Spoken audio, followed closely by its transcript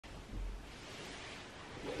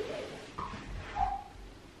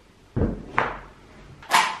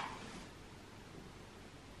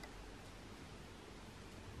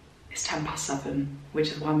7:10, which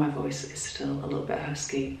is why my voice is still a little bit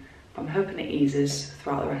husky. But I'm hoping it eases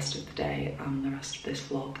throughout the rest of the day and the rest of this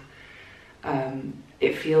vlog.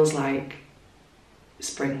 It feels like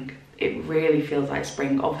spring. It really feels like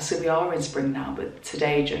spring. Obviously we are in spring now, but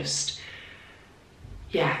today just,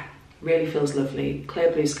 yeah, really feels lovely.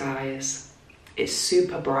 Clear blue skies. It's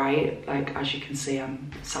super bright. Like, as you can see, I'm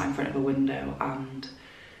sat in front of a window and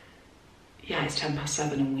yeah, it's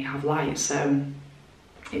 7:10 and we have light, so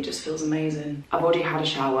it just feels amazing. I've already had a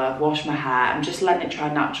shower, I've washed my hair, I'm just letting it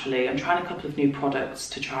dry naturally. I'm trying a couple of new products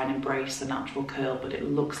to try and embrace the natural curl, but it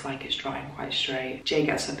looks like it's drying quite straight. Jay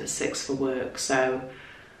gets up at 6 for work, so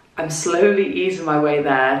I'm slowly easing my way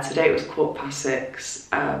there. Today it was 6:15,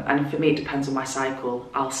 and for me it depends on my cycle.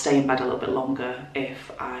 I'll stay in bed a little bit longer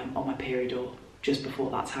if I'm on my period or just before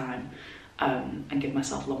that time, and give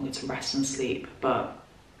myself longer to rest and sleep. But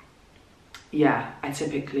yeah, I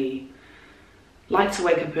typically like to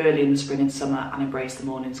wake up early in the spring and summer and embrace the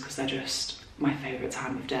mornings because they're just my favourite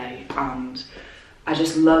time of day, and I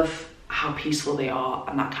just love how peaceful they are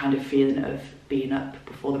and that kind of feeling of being up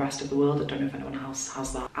before the rest of the world. I don't know if anyone else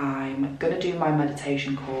has that. I'm gonna do my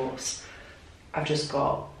meditation course. I've just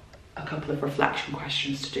got a couple of reflection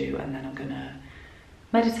questions to do, and then I'm gonna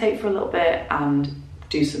meditate for a little bit and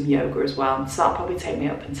do some yoga as well. So that'll probably take me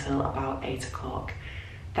up until about 8 o'clock.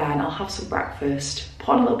 Then I'll have some breakfast,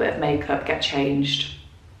 put on a little bit of makeup, get changed,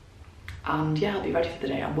 and yeah, I'll be ready for the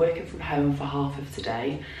day. I'm working from home for half of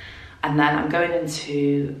today, and then I'm going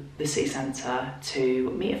into the city centre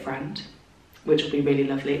to meet a friend, which will be really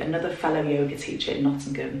lovely. Another fellow yoga teacher in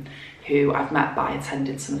Nottingham who I've met by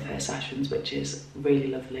attending some of her sessions, which is really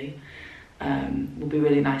lovely. Will be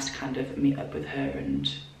really nice to kind of meet up with her and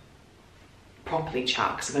properly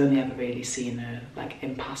chat, because I've only ever really seen her like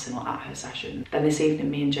in passing or at her session. Then this evening,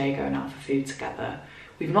 me and Jay going out for food together.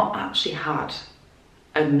 We've not actually had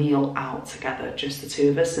a meal out together, just the two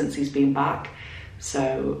of us, since he's been back.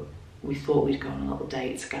 So we thought we'd go on a little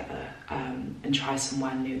date together and try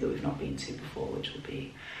somewhere new that we've not been to before, which will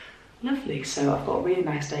be lovely. So I've got a really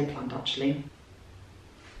nice day planned actually.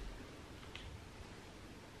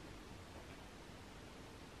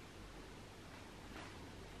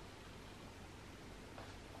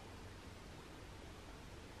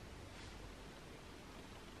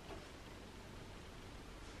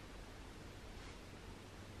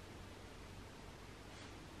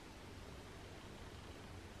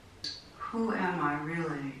 Who am I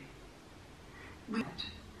really?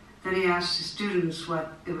 That he asked his students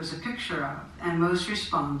what it was a picture of, and most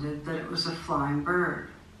responded that it was a flying bird.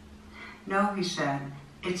 No, he said,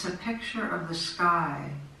 it's a picture of the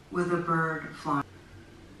sky with a bird flying.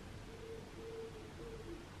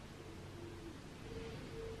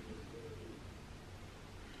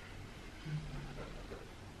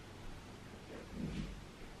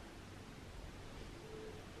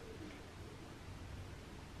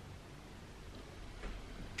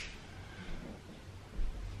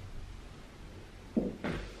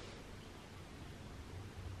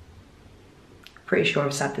 Pretty sure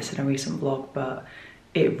I've said this in a recent vlog, but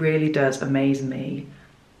it really does amaze me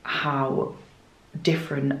how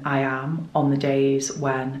different I am on the days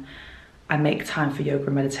when I make time for yoga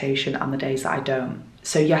and meditation and the days that I don't.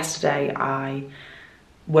 So yesterday I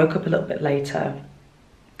woke up a little bit later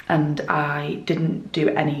and I didn't do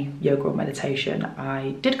any yoga or meditation.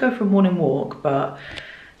 I did go for a morning walk, but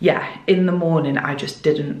yeah, in the morning I just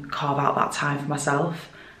didn't carve out that time for myself.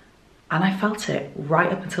 And I felt it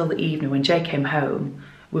right up until the evening when Jay came home.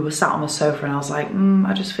 We were sat on the sofa and I was like,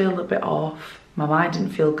 I just feel a little bit off. My mind didn't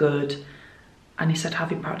feel good. And he said,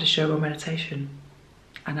 have you practiced yoga or meditation?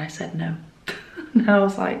 And I said no. And I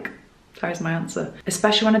was like, there's my answer.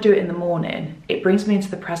 Especially when I do it in the morning, it brings me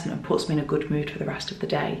into the present and puts me in a good mood for the rest of the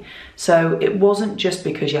day. So it wasn't just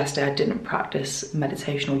because yesterday I didn't practice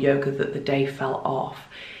meditation or yoga that the day fell off.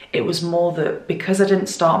 It was more that because I didn't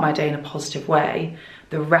start my day in a positive way,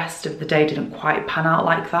 the rest of the day didn't quite pan out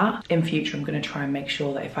like that. In future, I'm going to try and make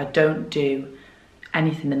sure that if I don't do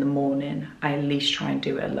anything in the morning, I at least try and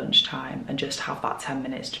do it at lunchtime and just have that 10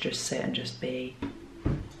 minutes to just sit and just be.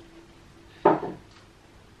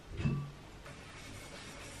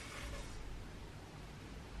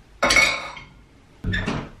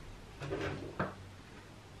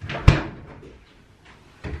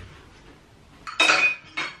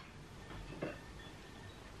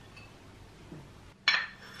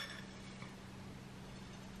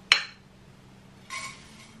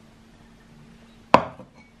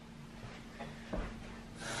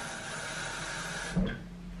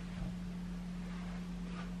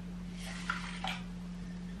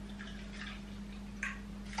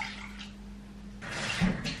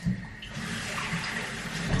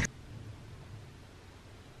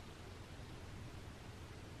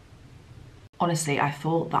 Honestly, I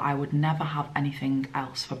thought that I would never have anything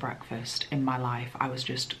else for breakfast in my life. I was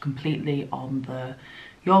just completely on the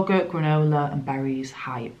yogurt, granola and berries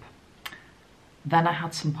hype. Then I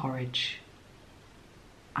had some porridge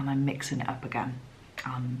and I'm mixing it up again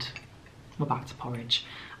and we're back to porridge.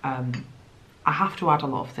 I have to add a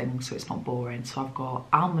lot of things so it's not boring. So I've got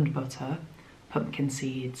almond butter, pumpkin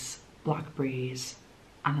seeds, blackberries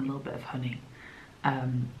and a little bit of honey.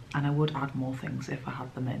 And I would add more things if I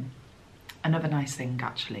had them in. Another nice thing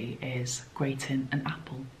actually is grating an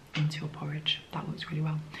apple into your porridge. That works really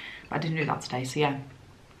well. But I didn't do that today, so yeah,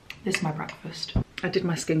 this is my breakfast. I did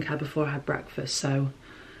my skincare before I had breakfast, so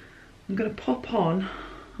I'm gonna pop on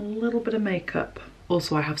a little bit of makeup.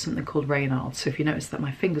 Also, I have something called Raynaud's, so if you notice that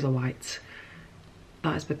my fingers are white,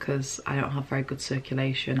 that is because I don't have very good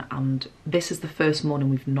circulation, and this is the first morning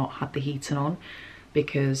we've not had the heating on,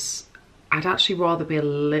 because I'd actually rather be a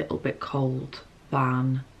little bit cold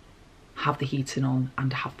than have the heating on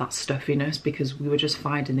and have that stuffiness, because we were just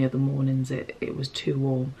finding the other mornings it was too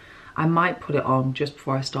warm. I might put it on just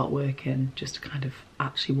before I start working, just to kind of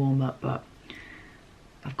actually warm up, but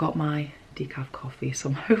I've got my decaf coffee, so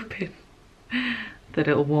I'm hoping that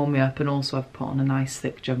it'll warm me up, and also I've put on a nice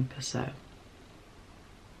thick jumper, so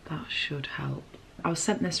that should help. I was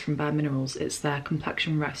sent this from Bare Minerals. It's their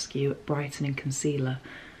Complexion Rescue Brightening Concealer,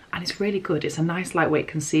 and it's really good. It's a nice lightweight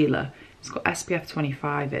concealer. It's got SPF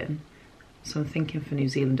 25 in, so I'm thinking for New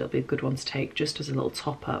Zealand it'll be a good one to take just as a little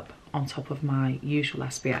top up on top of my usual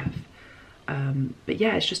SPF. But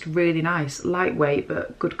yeah, it's just really nice, lightweight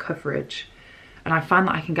but good coverage. And I find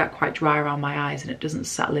that I can get quite dry around my eyes and it doesn't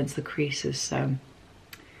settle into the creases, so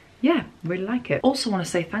yeah, really like it. Also want to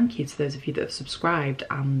say thank you to those of you that have subscribed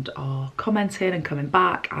and are commenting and coming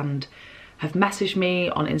back and have messaged me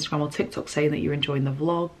on Instagram or TikTok saying that you're enjoying the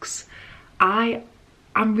vlogs.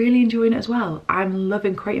 I'm really enjoying it as well. I'm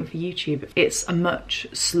loving creating for YouTube. It's a much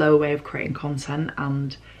slower way of creating content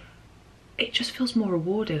and it just feels more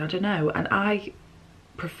rewarding, I don't know. And I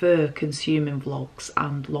prefer consuming vlogs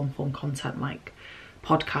and long form content like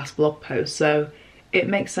podcast, blog posts. So it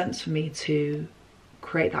makes sense for me to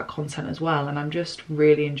create that content as well. And I'm just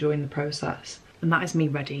really enjoying the process. And that is me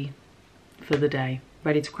ready for the day,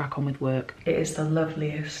 ready to crack on with work. It is the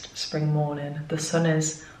loveliest spring morning. The sun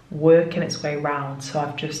is working its way round, so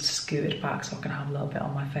I've just scooted back so I can have a little bit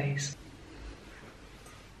on my face.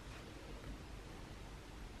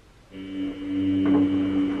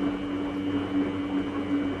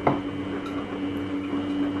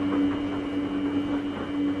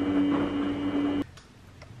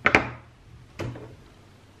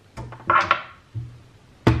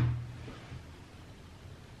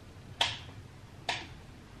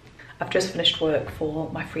 I've just finished work for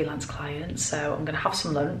my freelance client, so I'm gonna have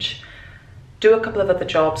some lunch, do a couple of other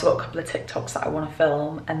jobs. I've got a couple of TikToks that I want to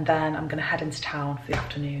film, and then I'm gonna head into town for the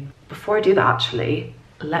afternoon. Before I do that actually,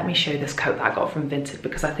 let me show you this coat that I got from Vinted,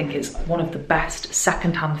 because I think it's one of the best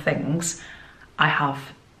secondhand things I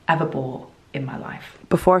have ever bought in my life.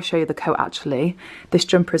 Before I show you the coat actually, this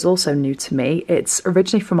jumper is also new to me. It's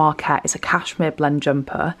originally from Arket. It's a cashmere blend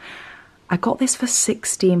jumper. I got this for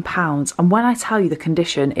 £16, and when I tell you the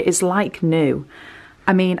condition, it is like new.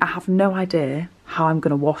 I mean, I have no idea how I'm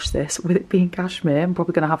going to wash this with it being cashmere. I'm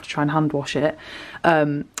probably going to have to try and hand wash it.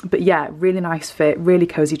 But yeah, really nice fit, really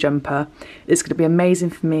cozy jumper. It's going to be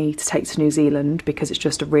amazing for me to take to New Zealand because it's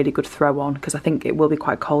just a really good throw on, because I think it will be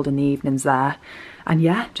quite cold in the evenings there. And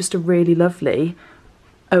yeah, just a really lovely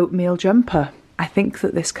oatmeal jumper. I think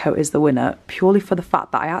that this coat is the winner purely for the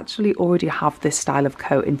fact that I actually already have this style of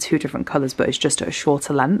coat in 2 different colours, but it's just at a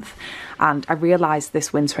shorter length. And I realised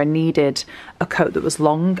this winter I needed a coat that was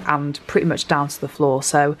long and pretty much down to the floor.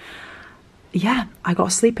 So yeah, I got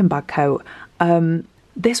a sleeping bag coat.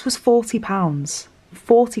 This was £40.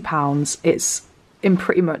 £40. It's in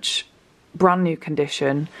pretty much brand new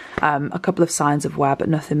condition, a couple of signs of wear but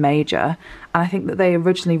nothing major. And I think that they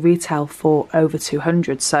originally retail for over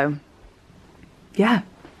 200, so yeah,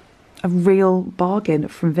 a real bargain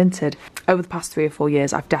from Vinted. Over the past 3 or 4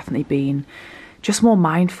 years, I've definitely been just more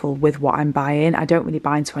mindful with what I'm buying. I don't really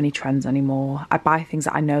buy into any trends anymore. I buy things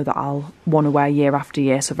that I know that I'll want to wear year after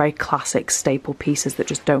year, so very classic staple pieces that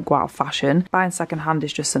just don't go out of fashion. Buying secondhand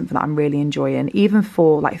is just something that I'm really enjoying. Even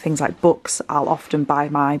for like things like books, I'll often buy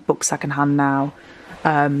my books secondhand now.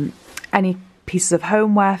 Any pieces of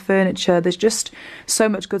homeware, furniture, there's just so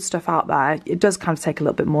much good stuff out there. It does kind of take a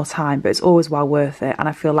little bit more time, but it's always well worth it. And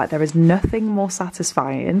I feel like there is nothing more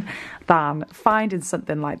satisfying than finding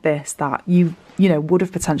something like this that you know would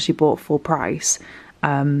have potentially bought full price,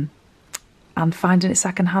 and finding it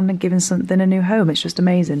secondhand and giving something a new home. It's just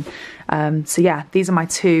amazing. So yeah, these are my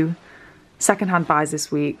 2 secondhand buys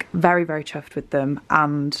this week. Very, very chuffed with them.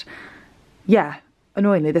 And yeah,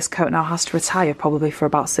 annoyingly, this coat now has to retire probably for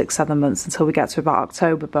about 6-7 months until we get to about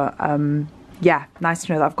October. But yeah, nice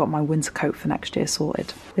to know that I've got my winter coat for next year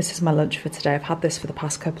sorted. This is my lunch for today. I've had this for the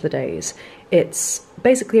past couple of days. It's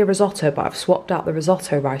basically a risotto, but I've swapped out the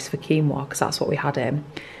risotto rice for quinoa because that's what we had in.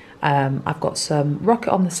 I've got some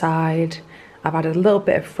rocket on the side. I've added a little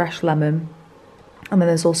bit of fresh lemon. And then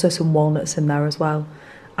there's also some walnuts in there as well.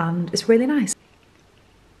 And it's really nice.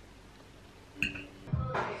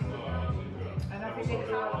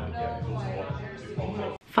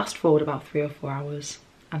 Fast forward about 3 or 4 hours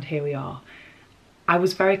and here we are. I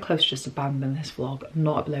was very close to just abandoning this vlog,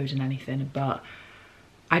 not uploading anything, but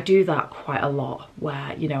I do that quite a lot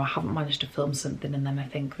where, you know, I haven't managed to film something and then I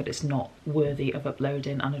think that it's not worthy of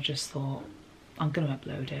uploading and I just thought, I'm gonna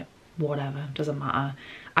upload it, whatever, doesn't matter.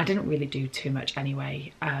 I didn't really do too much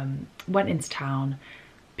anyway. Went into town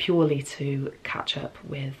purely to catch up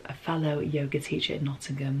with a fellow yoga teacher in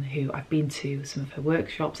Nottingham who I've been to some of her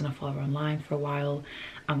workshops and I follow her online for a while,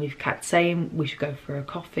 and we've kept saying we should go for a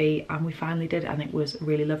coffee and we finally did, and it was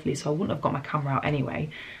really lovely. So I wouldn't have got my camera out anyway.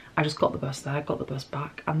 I just got the bus there, got the bus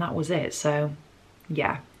back, and that was it. So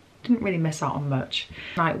yeah, didn't really miss out on much.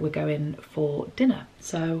 Tonight we're going for dinner,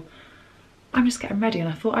 so I'm just getting ready, and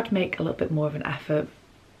I thought I'd make a little bit more of an effort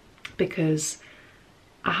because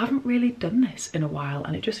I haven't really done this in a while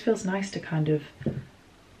and it just feels nice to kind of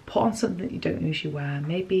put on something that you don't usually wear,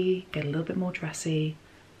 maybe get a little bit more dressy,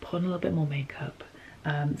 put on a little bit more makeup.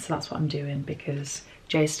 So that's what I'm doing because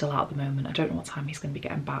Jay's still out at the moment. I don't know what time he's going to be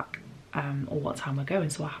getting back or what time we're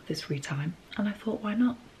going, so I have this free time and I thought, why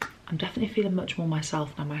not? I'm definitely feeling much more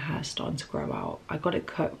myself now. My hair's starting to grow out. I got it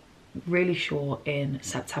cut really short in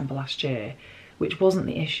September last year, which wasn't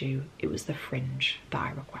the issue, it was the fringe that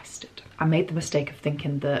I requested. I made the mistake of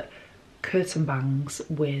thinking that curtain bangs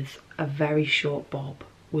with a very short bob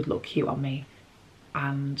would look cute on me,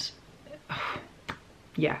 and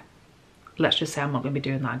yeah, let's just say I'm not going to be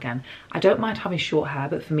doing that again. I don't mind having short hair,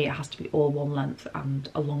 but for me it has to be all one length and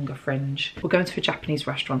a longer fringe. We're going to a Japanese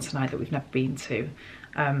restaurant tonight that we've never been to.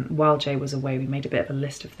 While Jay was away, we made a bit of a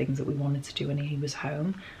list of things that we wanted to do when he was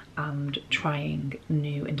home, and trying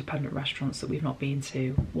new independent restaurants that we've not been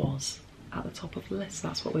to was at the top of the list.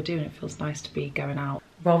 That's what we're doing. It feels nice to be going out.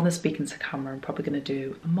 Rather than speaking to camera, I'm probably going to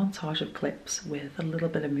do a montage of clips with a little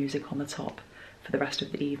bit of music on the top for the rest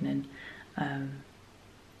of the evening.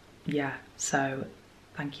 Yeah, so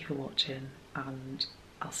thank you for watching and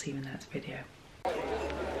I'll see you in the next video.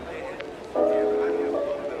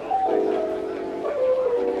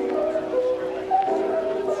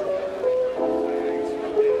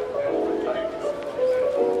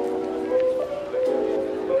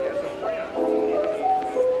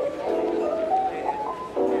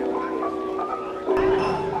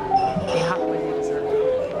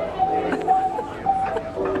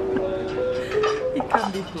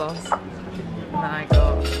 Candy floss. And then I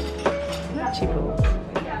got cheap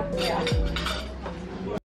balls.